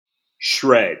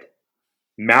Shred.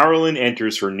 Marilyn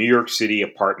enters her New York City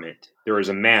apartment. There is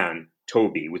a man,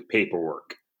 Toby, with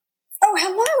paperwork. Oh,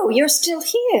 hello. You're still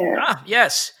here. Ah,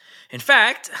 yes. In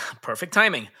fact, perfect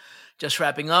timing. Just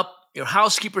wrapping up. Your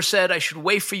housekeeper said I should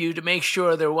wait for you to make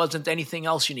sure there wasn't anything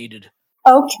else you needed.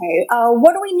 Okay,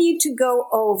 what do we need to go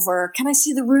over? Can I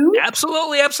see the room?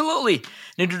 Absolutely.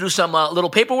 Need to do some little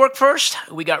paperwork first.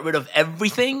 We got rid of every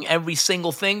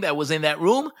single thing that was in that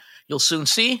room. You'll soon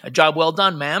see. A job well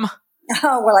done, ma'am.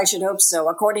 Oh, well, I should hope so.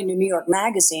 According to New York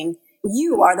Magazine,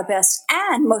 you are the best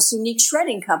and most unique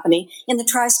shredding company in the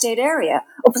tri-state area.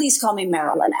 Oh, please call me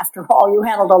Marilyn. After all, you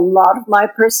handled a lot of my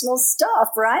personal stuff,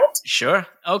 right? Sure.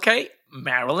 Okay,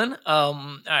 Marilyn.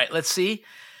 All right, let's see.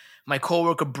 My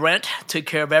coworker Brent took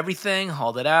care of everything,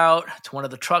 hauled it out to one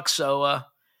of the trucks, so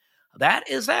that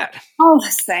is that. Oh,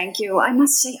 thank you. I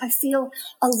must say I feel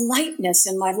a lightness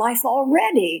in my life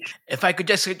already. If I could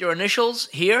just get your initials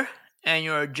here and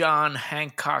your John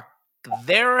Hancock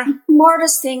there. The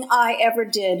smartest thing I ever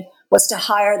did was to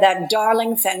hire that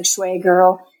darling Feng Shui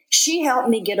girl. She helped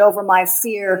me get over my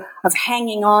fear of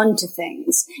hanging on to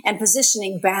things and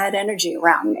positioning bad energy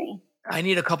around me. I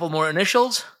need a couple more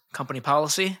initials. Company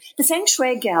policy. The Feng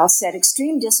Shui gal said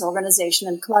extreme disorganization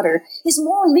and clutter is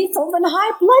more lethal than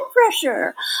high blood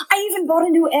pressure. I even bought a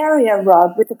new area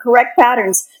rug with the correct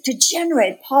patterns to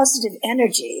generate positive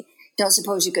energy. Don't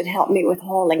suppose you could help me with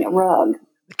hauling a rug?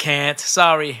 Can't.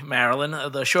 Sorry, Marilyn.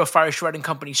 The Surefire Shredding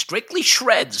Company strictly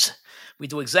shreds. We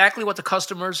do exactly what the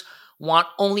customers want,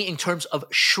 only in terms of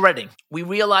shredding. We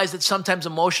realize it's sometimes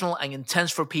emotional and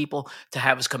intense for people to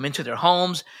have us come into their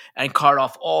homes and cart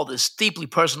off all this deeply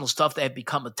personal stuff they have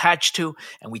become attached to,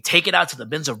 and we take it out to the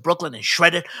bins of Brooklyn and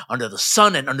shred it under the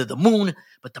sun and under the moon,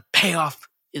 but the payoff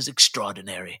is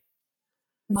extraordinary.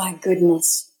 My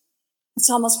goodness. It's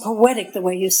almost poetic the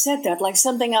way you said that, like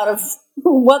something out of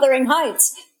Wuthering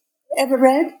Heights. Ever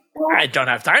read? I don't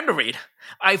have time to read.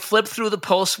 I flip through the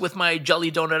posts with my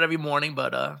jelly donut every morning,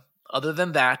 but other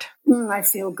than that... I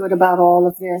feel good about all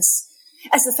of this.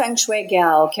 As the Feng Shui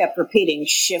gal kept repeating,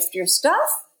 shift your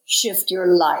stuff, shift your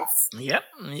life. Yep.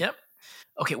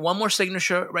 Okay, one more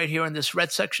signature right here in this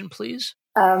red section, please.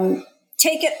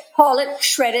 Take it, haul it,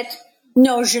 shred it.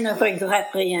 Non, je ne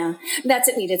regrette rien. That's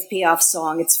an Edith Piaf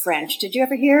song. It's French. Did you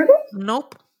ever hear it?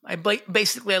 Nope. I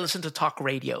listen to talk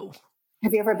radio.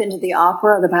 Have you ever been to the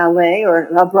opera or the ballet or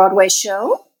a Broadway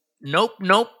show? Nope,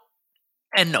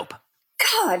 and nope.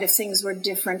 God, if things were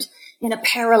different, in a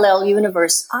parallel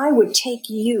universe, I would take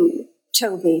you,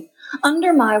 Toby,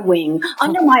 under my wing,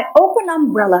 under my open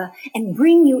umbrella, and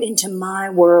bring you into my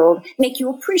world, make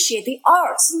you appreciate the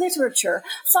arts, literature,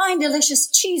 find delicious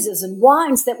cheeses and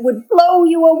wines that would blow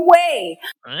you away.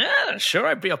 Yeah, sure,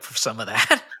 I'd be up for some of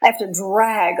that. I have to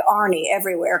drag Arnie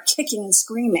everywhere, kicking and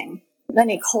screaming. Then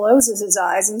he closes his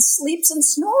eyes and sleeps and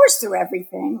snores through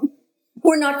everything.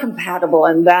 We're not compatible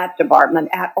in that department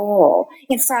at all.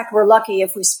 In fact, we're lucky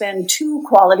if we spend 2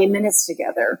 quality minutes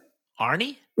together.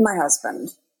 Arnie? My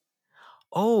husband.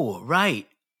 Oh, right.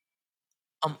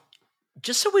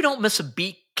 Just so we don't miss a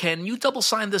beat, can you double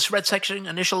sign this red section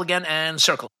initial again and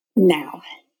circle? Now,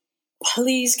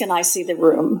 please can I see the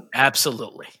room?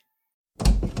 Absolutely.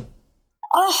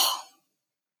 Oh,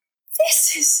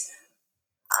 this is...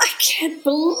 I can't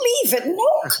believe it.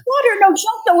 No clutter, no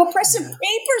junk, no oppressive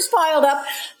papers piled up.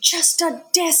 Just a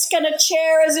desk and a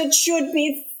chair as it should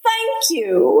be. Thank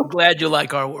you. Glad you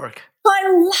like our work.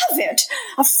 I love it.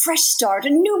 A fresh start, a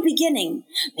new beginning.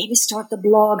 Maybe start the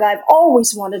blog I've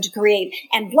always wanted to create.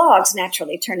 And blogs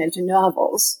naturally turn into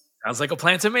novels. Sounds like a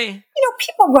plan to me. You know,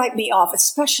 people write me off,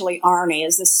 especially Arnie,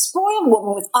 as this spoiled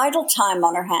woman with idle time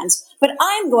on her hands. But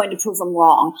I'm going to prove them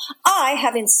wrong. I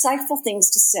have insightful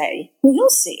things to say. You'll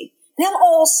see. They'll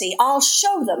all see. I'll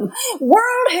show them.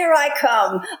 World, here I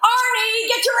come. Arnie,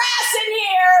 get your ass in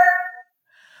here!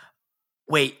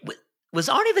 Wait, was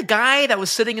Arnie the guy that was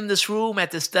sitting in this room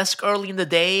at this desk early in the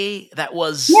day that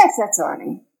was... Yes, that's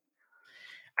Arnie.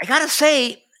 I gotta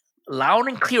say, loud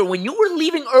and clear, when you were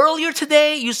leaving earlier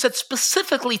today, you said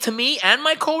specifically to me and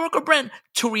my coworker Brent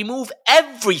to remove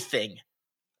everything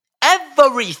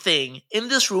in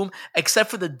this room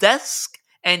except for the desk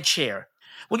and chair.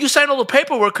 When you signed all the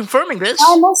paperwork confirming this...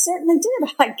 I most certainly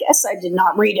did. I guess I did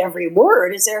not read every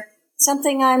word. Is there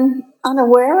something I'm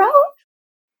unaware of?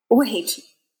 Wait,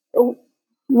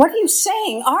 what are you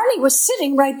saying? Arnie was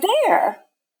sitting right there.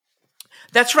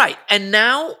 That's right. And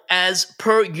now, as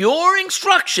per your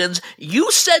instructions,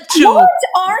 you said to... What,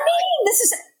 Arnie? This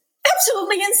is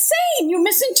absolutely insane. You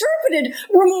misinterpreted.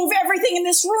 Remove everything in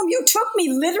this room. You took me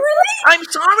literally? I'm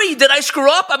sorry. Did I screw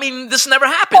up? I mean, this never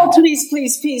happened. Oh,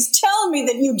 please tell me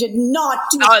that you did not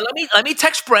do... Let me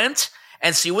text Brent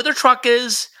and see where their truck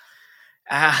is.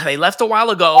 They left a while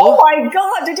ago. Oh my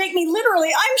God, to take me literally,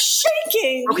 I'm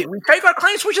shaking. Okay, we take our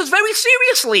clients' wishes very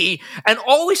seriously and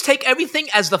always take everything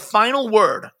as the final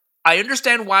word. I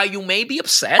understand why you may be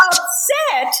upset.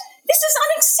 Upset? This is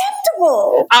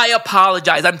unacceptable. I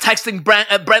apologize. I'm texting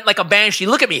Brent like a banshee.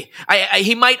 Look at me.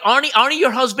 He might, Arnie,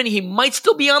 your husband, he might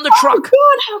still be on the truck. Oh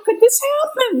God, how could this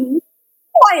happen?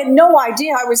 Oh, I had no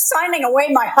idea I was signing away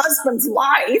my husband's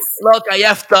life. Look, I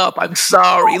effed up. I'm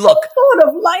sorry. Look. Who thought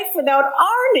of life without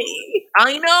Arnie?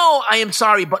 I know. I am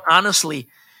sorry, but honestly,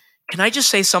 can I just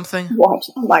say something? What?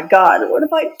 Oh my God, what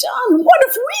have I done? What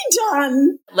have we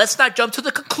done? Let's not jump to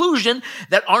the conclusion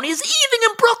that Arnie is even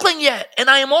in Brooklyn yet. And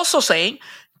I am also saying,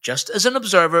 just as an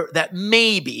observer, that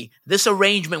maybe this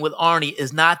arrangement with Arnie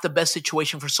is not the best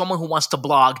situation for someone who wants to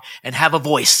blog and have a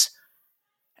voice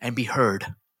and be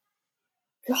heard.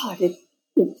 God,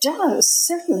 it does,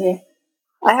 certainly.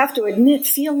 I have to admit,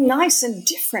 feel nice and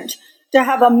different to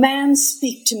have a man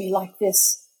speak to me like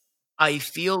this. I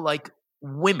feel like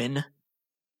women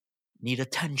need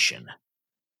attention,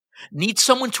 need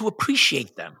someone to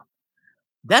appreciate them.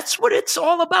 That's what it's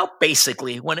all about,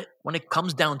 basically, when it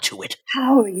comes down to it.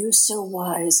 How are you so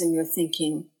wise in your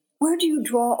thinking? Where do you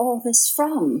draw all this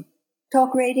from?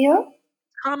 Talk radio?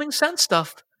 Common sense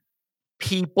stuff.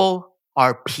 People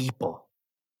are people.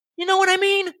 You know what I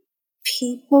mean?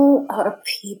 People are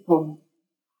people.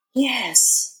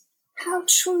 Yes. How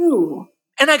true.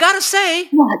 And I gotta say...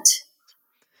 What?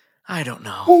 I don't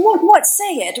know. Well, what?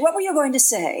 Say it. What were you going to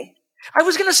say? I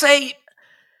was gonna say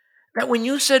that when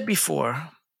you said before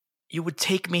you would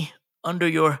take me under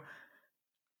your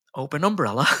open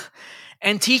umbrella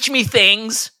and teach me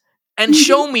things and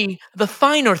show me the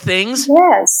finer things.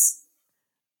 Yes.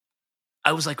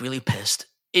 I was like really pissed.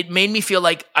 It made me feel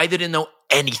like I didn't know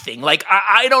anything. Like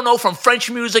I don't know from French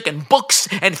music and books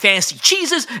and fancy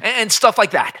cheeses and stuff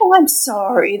like that. Oh, I'm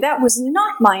sorry. That was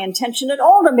not my intention at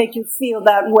all to make you feel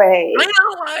that way.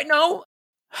 I know.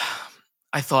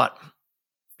 I thought,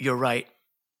 you're right.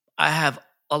 I have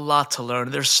a lot to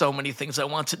learn. There's so many things I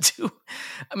want to do.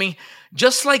 I mean,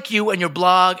 just like you and your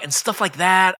blog and stuff like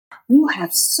that. You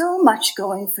have so much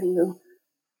going for you.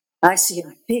 I see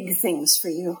big things for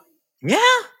you. Yeah,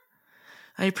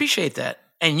 I appreciate that.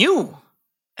 And you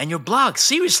and your blog,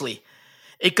 seriously,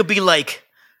 it could be like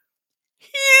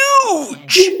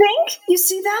huge. You think? You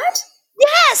see that?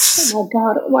 Yes. Oh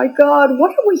my God,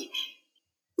 what are we...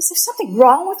 Is there something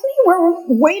wrong with me? We're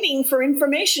waiting for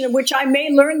information in which I may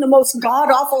learn the most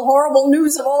god-awful, horrible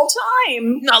news of all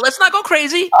time. No, let's not go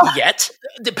crazy yet.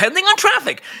 Depending on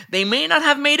traffic, they may not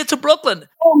have made it to Brooklyn.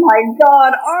 Oh my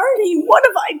God, Artie, what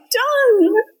have I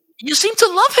done? You seem to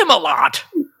love him a lot.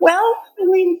 Well,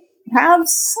 we have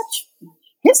such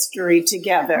history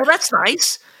together. Well, that's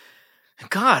nice.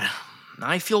 God,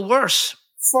 I feel worse.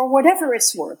 For whatever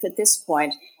it's worth at this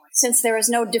point, since there is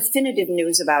no definitive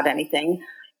news about anything,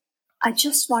 I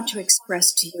just want to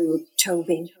express to you,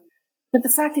 Toby, that the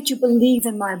fact that you believe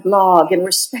in my blog and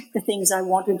respect the things I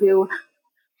want to do,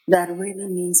 that really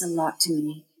means a lot to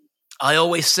me. I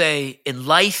always say, in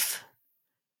life,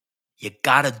 you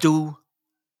gotta do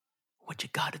what you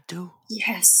gotta do.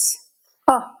 Yes.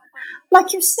 Oh,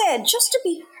 like you said, just to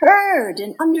be heard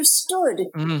and understood.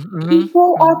 Mm-hmm.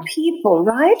 People are people,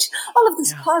 right? All of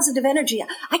this positive energy,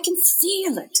 I can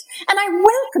feel it, and I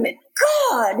welcome it.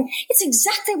 God, it's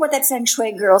exactly what that Feng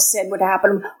Shui girl said would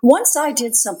happen once I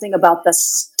did something about the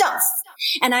stuff.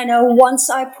 And I know once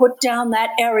I put down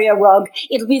that area rug,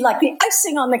 it'll be like the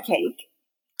icing on the cake.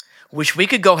 Wish we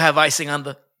could go have icing on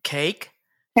the cake.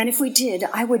 And if we did,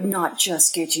 I would not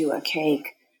just get you a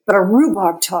cake, but a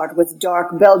rhubarb tart with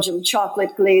dark Belgium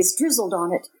chocolate glaze drizzled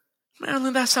on it.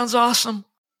 Marilyn, that sounds awesome.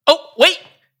 Oh, wait!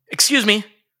 Excuse me.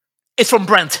 It's from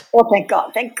Brent. Oh, thank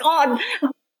God, thank God.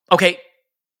 Okay.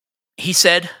 He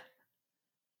said,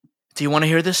 do you want to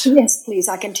hear this? Yes, please,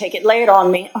 I can take it. Lay it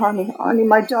on me. Arnie,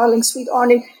 my darling, sweet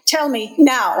Arnie. Tell me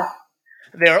now.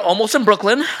 They're almost in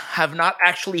Brooklyn. Have not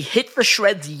actually hit the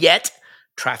shreds yet.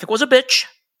 Traffic was a bitch.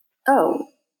 Oh,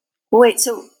 wait,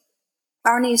 so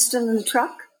Arnie is still in the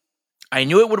truck? I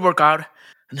knew it would work out.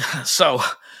 So,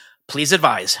 please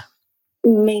advise.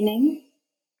 Meaning?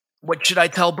 What should I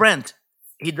tell Brent?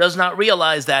 He does not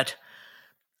realize that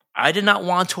I did not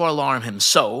want to alarm him.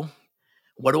 So,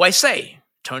 what do I say?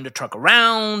 Turn the truck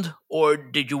around? Or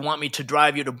did you want me to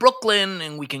drive you to Brooklyn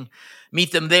and we can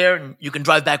meet them there and you can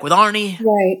drive back with Arnie?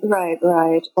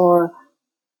 Right. Or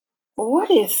what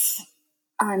if,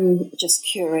 I'm just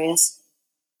curious,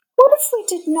 what if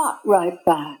we did not write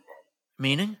back?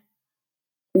 Meaning?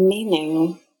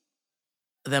 Meaning?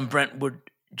 Then Brent would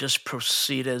just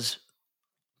proceed as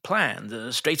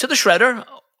planned. Straight to the shredder.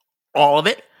 All of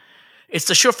it. It's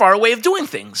the surefire way of doing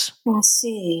things. I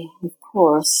see, of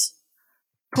course.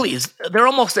 Please, they're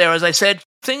almost there, as I said.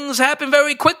 Things happen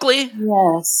very quickly.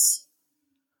 Yes.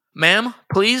 Ma'am,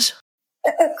 please?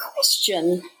 A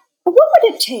question. What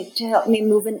would it take to help me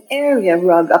move an area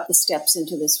rug up the steps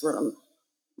into this room?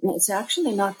 It's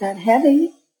actually not that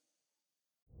heavy.